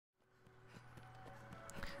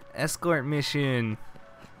Escort mission.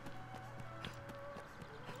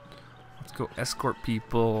 Let's go escort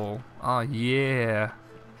people. Oh yeah.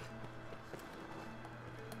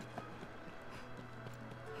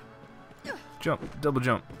 Jump, double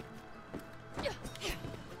jump.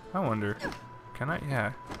 I wonder, can I?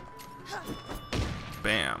 Yeah.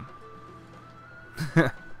 Bam.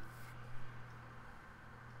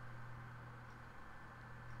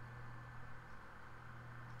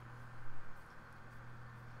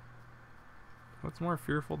 What's more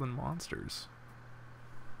fearful than monsters?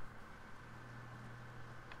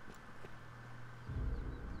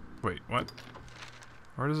 Wait, what?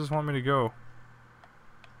 Where does this want me to go?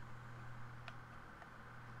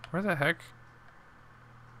 Where the heck?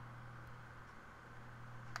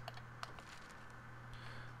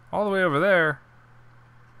 All the way over there.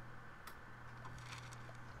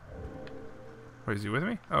 Wait, is he with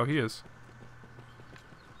me? Oh, he is.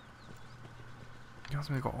 He wants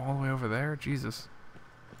me to go all the way over there? Jesus.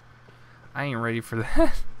 I ain't ready for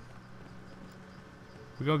that.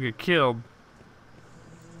 We're gonna get killed.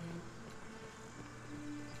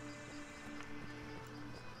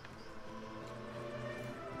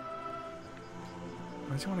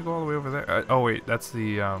 Why does he want to go all the way over there? Oh wait, that's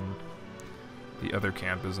the other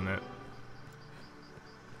camp, isn't it?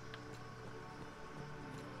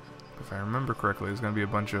 If I remember correctly, there's gonna be a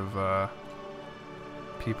bunch of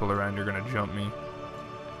people around here gonna jump me.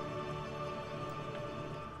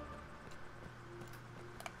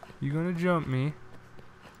 You gonna jump me?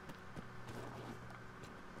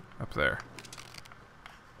 Up there.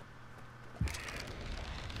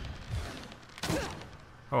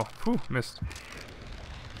 Oh, whew, missed.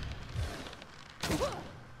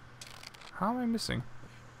 How am I missing?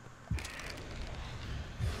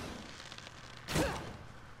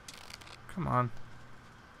 Come on.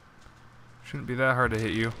 Shouldn't be that hard to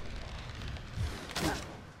hit you.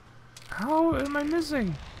 How am I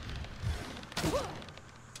missing?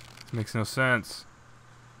 This makes no sense.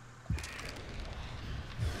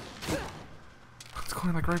 It's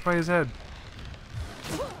going like right by his head.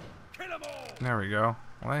 There we go.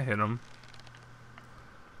 Well, I hit him.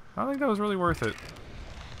 I don't think that was really worth it.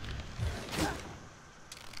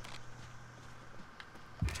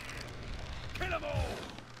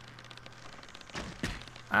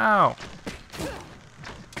 Ow!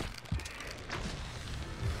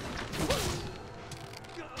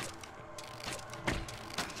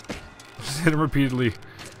 Just hit him repeatedly.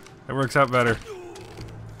 That works out better.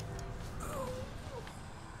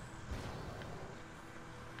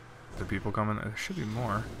 The people coming? There should be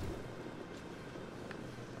more.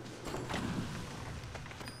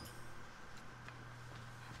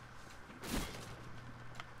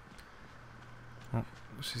 Well,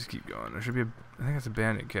 let's just keep going. There should be a... I think it's a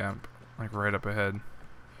bandit camp, like right up ahead.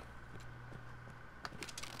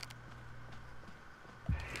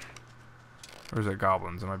 Or is it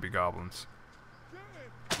goblins? It might be goblins.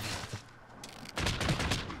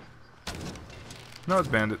 No, it's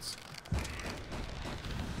bandits.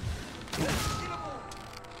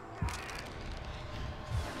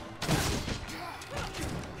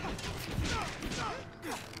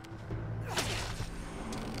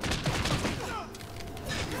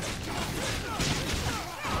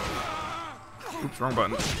 Oops, wrong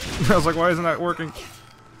button. I was like, why isn't that working?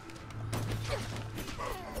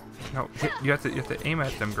 No, hit, you have to aim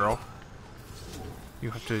at them, girl. You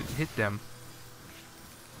have to hit them.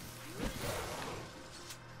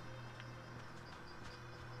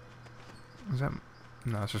 Is that?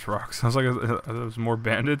 No, it's just rocks. I was like, are those more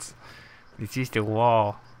bandits? It's just a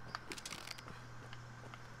wall.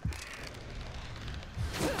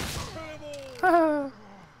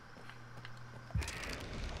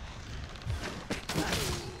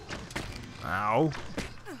 Ow.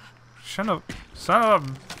 Son of a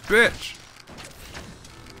bitch.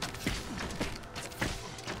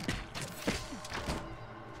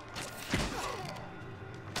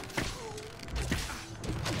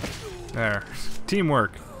 There.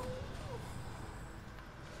 Teamwork.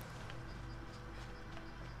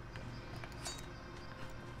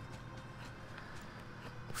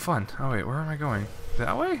 Fun. Oh wait, where am I going?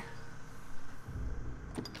 That way?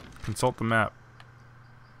 Consult the map.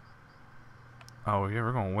 Oh yeah,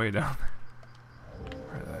 we're going way down there.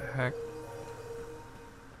 Where the heck?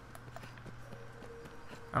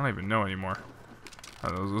 I don't even know anymore. Oh,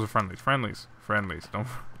 those are friendlies. Friendlies.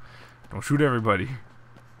 Don't shoot everybody.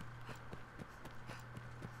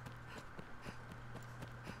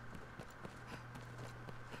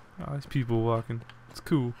 Oh, there's people walking. It's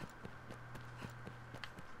cool.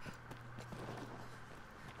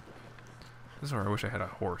 This is where I wish I had a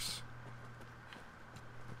horse.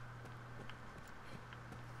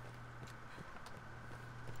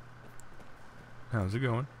 How's it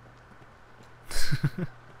going?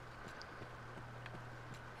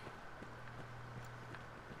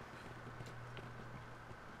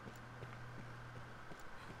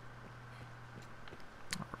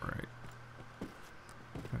 Alright.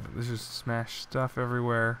 There's just smashed stuff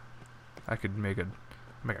everywhere. I could make a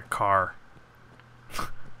car.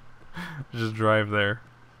 Just drive there.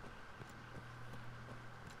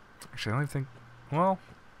 Actually, I don't even think... Well,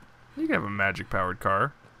 you can have a magic-powered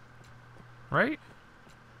car. Right?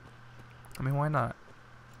 I mean, why not?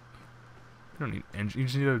 You don't need engine. You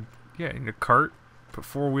just need a... Yeah, you need a cart, put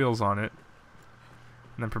 4 wheels on it,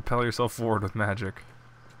 and then propel yourself forward with magic.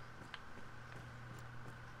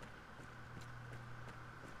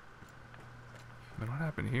 Then what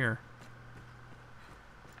happened here?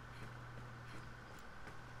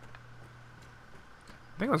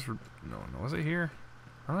 I think it was... No, was it here?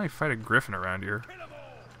 I don't really fight a griffin around here.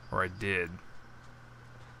 Or I did.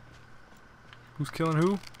 Who's killing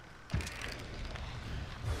who?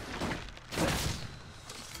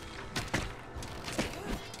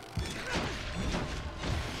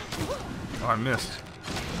 Oh, I missed.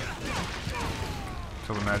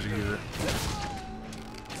 Kill the magic user.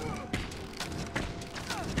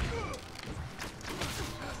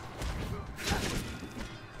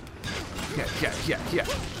 Yeah.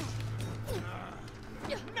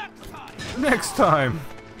 Next time!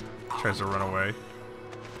 Tries to run away.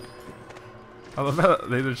 I love how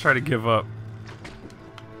they just try to give up.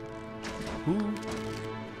 Ooh.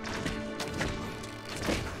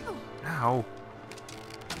 Ow.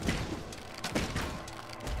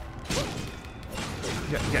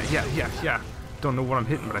 Yeah. Don't know what I'm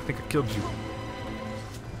hitting, but I think I killed you.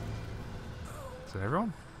 Is that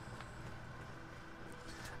everyone?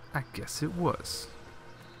 I guess it was.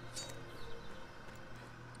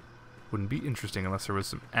 Wouldn't be interesting unless there was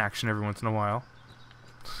some action every once in a while.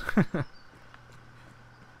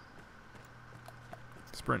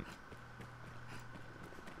 Sprint.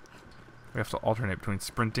 We have to alternate between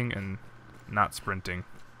sprinting and not sprinting.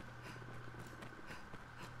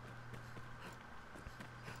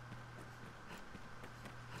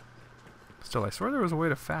 Still, I swear there was a way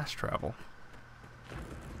to fast travel.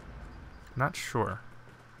 Not sure.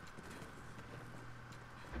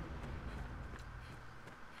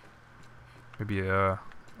 Maybe a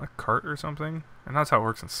cart or something? And that's how it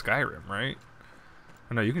works in Skyrim, right?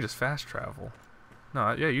 Or no, you can just fast travel.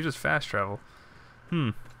 No, yeah, you just fast travel.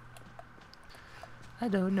 I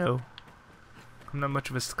don't know. I'm not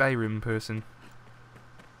much of a Skyrim person.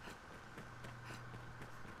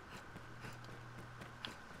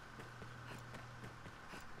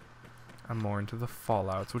 I'm more into the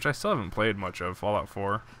Fallouts, which I still haven't played much of. Fallout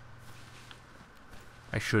 4.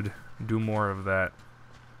 I should do more of that.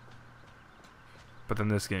 But then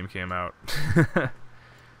this game came out. And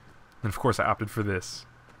of course I opted for this.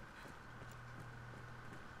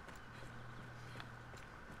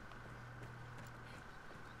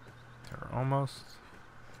 They're almost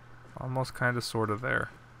kind of sort of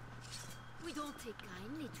there. We don't take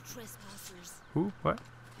kindly to trespassers. Who? What?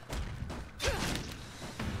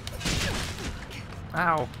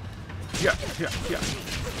 Ow. Yeah.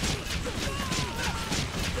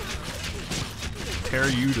 Tear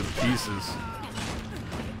you to pieces.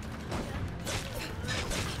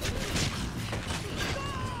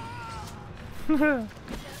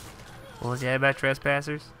 What was that about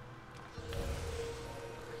trespassers?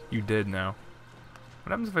 You did now.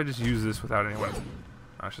 What happens if I just use this without anyone?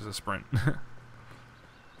 Oh, it's just a sprint.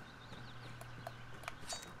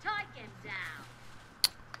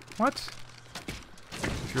 What?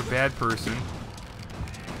 If you're a bad person.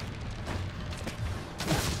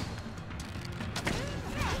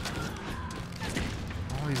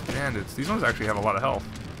 All these bandits. These ones actually have a lot of health.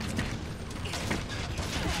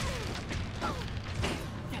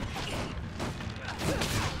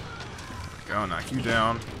 Go, knock you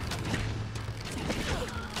down.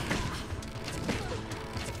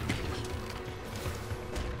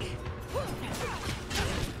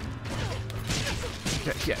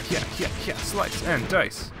 Yeah, slice and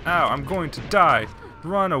dice. Ow, I'm going to die.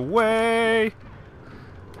 Run away.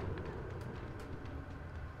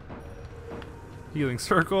 Healing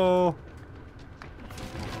circle.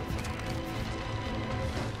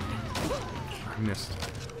 I missed.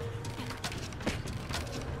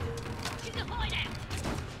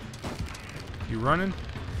 You running?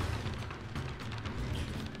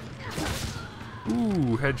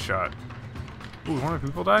 Ooh, headshot. Ooh, one of the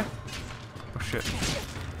people die? Oh shit.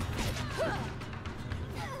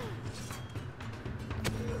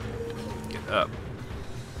 Get up.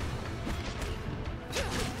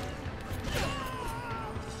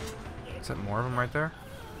 Is that more of them right there?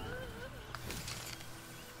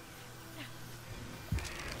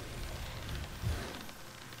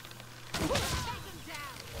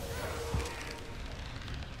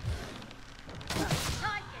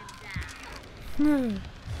 Ooh.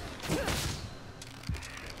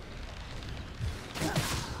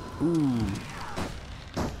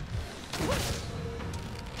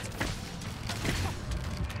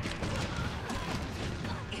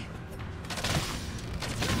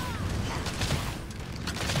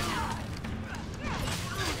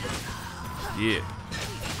 Yeah.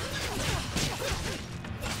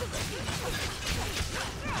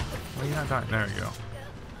 Well, you're not dying. There we go.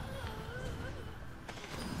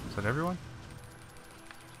 Is that everyone?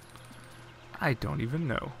 I don't even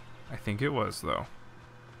know. I think it was, though.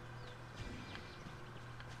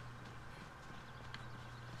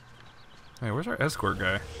 Hey, where's our escort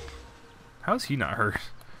guy? How's he not hurt?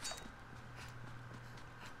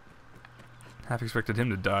 Half expected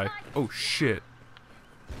him to die. Oh, shit.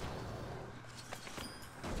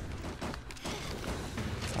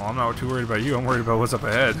 Well, I'm not too worried about you. I'm worried about what's up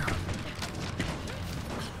ahead.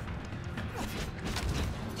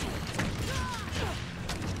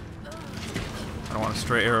 I don't want a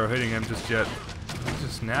stray arrow hitting him just yet. He's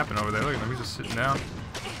just napping over there. Look at him. He's just sitting down.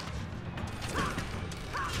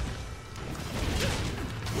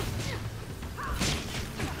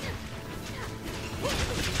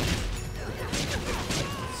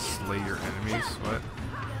 Slay your enemies. What?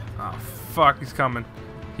 Oh, fuck. He's coming.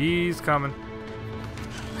 He's coming.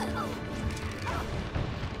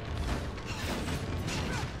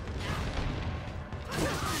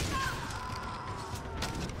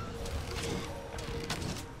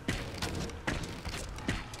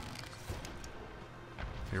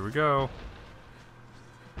 Here we go.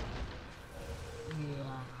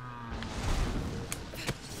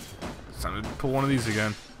 It's time to pull one of these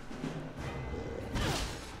again.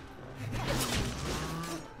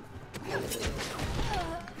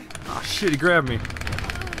 Oh shit, he grabbed me.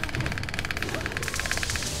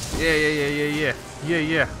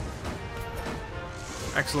 Yeah.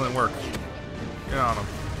 Excellent work. Get on him.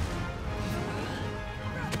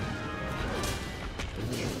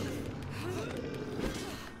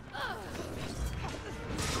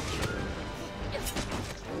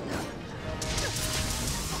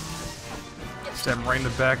 Stab him right in the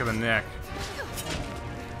back of the neck.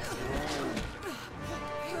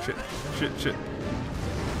 Shit.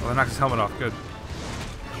 Well, I knocked his helmet off. Good.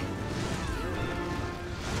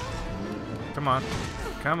 Come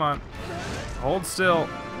on. Hold still.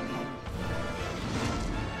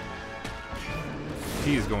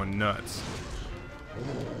 He's going nuts.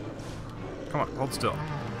 Come on, hold still.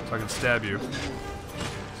 So I can stab you.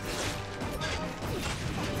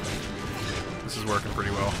 This is working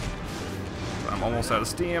pretty well. I'm almost out of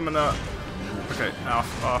stamina. Okay,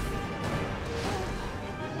 off.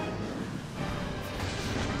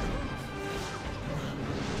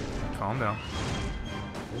 Calm down.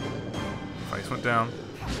 Face went down.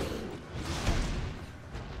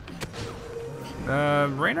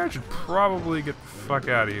 Reynard should probably get the fuck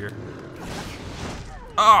out of here.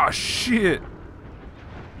 Oh shit!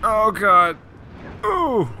 Oh god!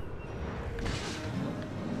 Ooh!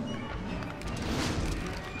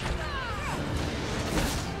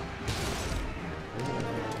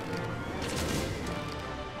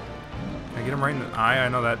 Can I get him right in the eye? I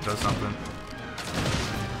know that does something.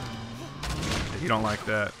 You don't like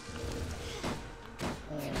that.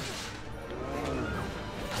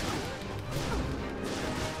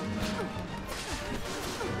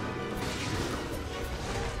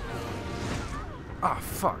 Oh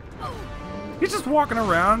fuck. He's just walking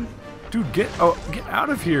around. Dude, get out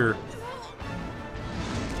of here.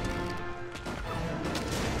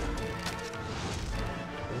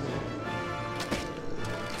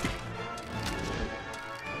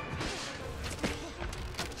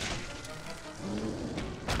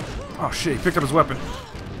 Oh shit, he picked up his weapon.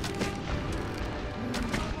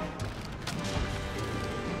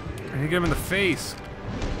 I need to get him in the face.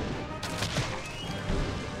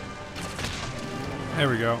 There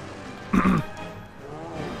we go.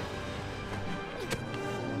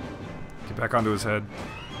 Get back onto his head.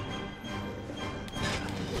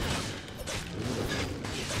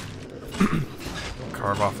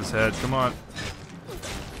 Carve off his head, come on.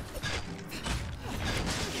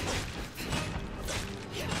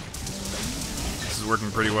 This is working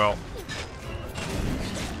pretty well.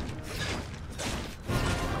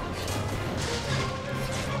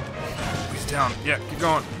 He's down. Yeah, keep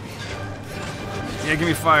going. Yeah, give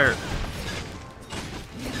me fire.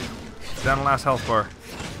 Down the last health bar.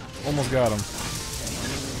 Almost got him.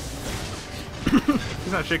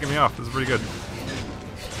 He's not shaking me off. This is pretty good.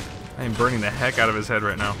 I am burning the heck out of his head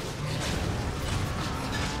right now.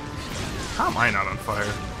 How am I not on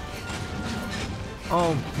fire?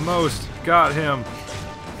 Almost got him.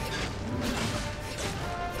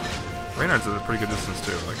 Reynard's at a pretty good distance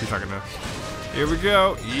too. Like he's not gonna. Here we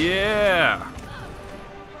go. Yeah.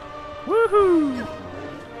 Woohoo!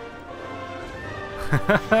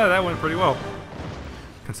 That went pretty well,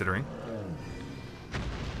 considering.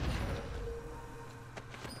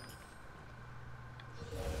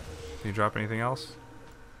 Can you drop anything else?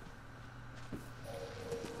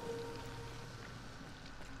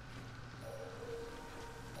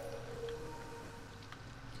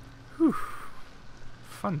 Whew.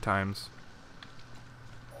 Fun times.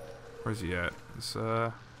 Where's he at? Is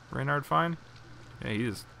Reynard fine? Yeah, he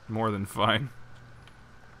is more than fine.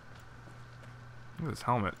 Look at his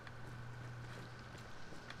helmet.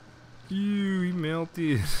 Ew, he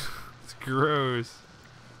melted. It's gross.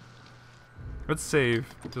 Let's save,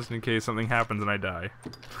 just in case something happens and I die.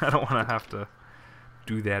 I don't want to have to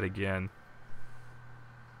do that again.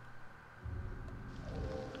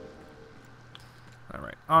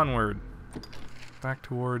 Alright, onward. Back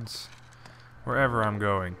towards wherever I'm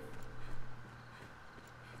going.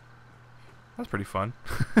 That's pretty fun.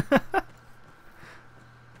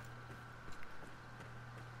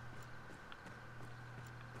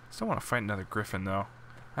 Still want to fight another griffin though.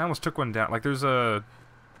 I almost took one down. Like there's a...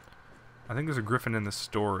 I think there's a griffin in this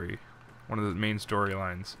story. One of the main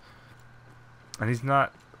storylines. And he's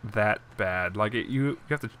not that bad. Like you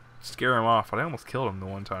have to scare him off, but I almost killed him the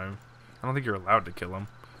one time. I don't think you're allowed to kill him.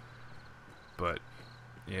 But,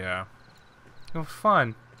 yeah. It was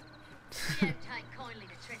fun. Did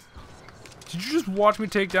you just watch me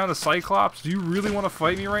take down a Cyclops? Do you really want to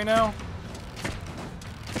fight me right now?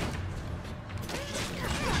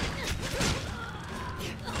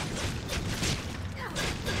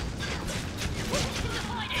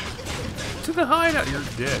 To the hideout! You're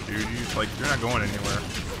dead, dude. You're not going anywhere.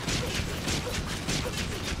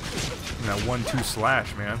 And that 1-2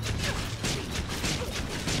 slash, man.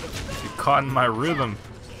 You caught in my rhythm.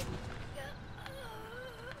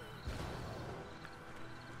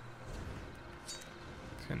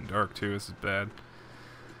 It's getting dark too. This is bad.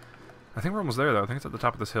 I think we're almost there though. I think it's at the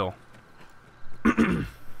top of this hill.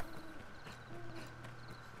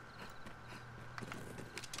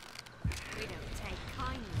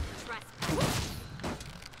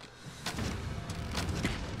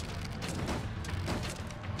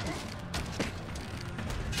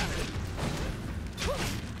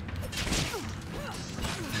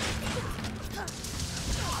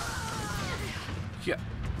 Yeah.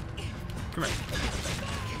 Come here.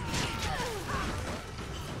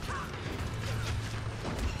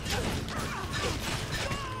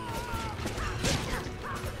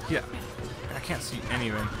 Yeah. I can't see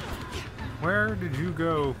anything. Where did you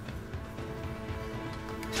go?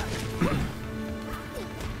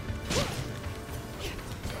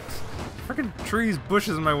 Freaking trees,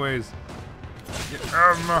 bushes in my ways.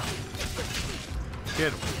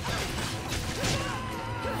 Get him.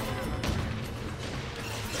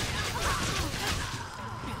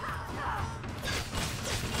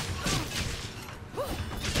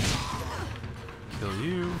 Kill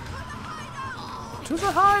you. To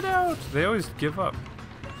the hideout! They always give up.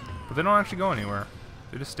 But they don't actually go anywhere.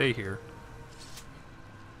 They just stay here.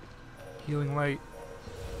 Healing light.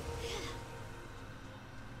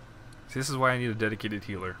 See, this is why I need a dedicated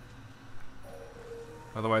healer.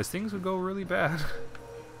 Otherwise things would go really bad.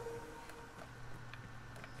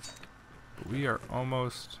 But we are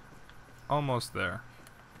almost there.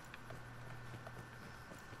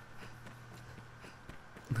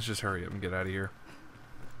 Let's just hurry up and get out of here.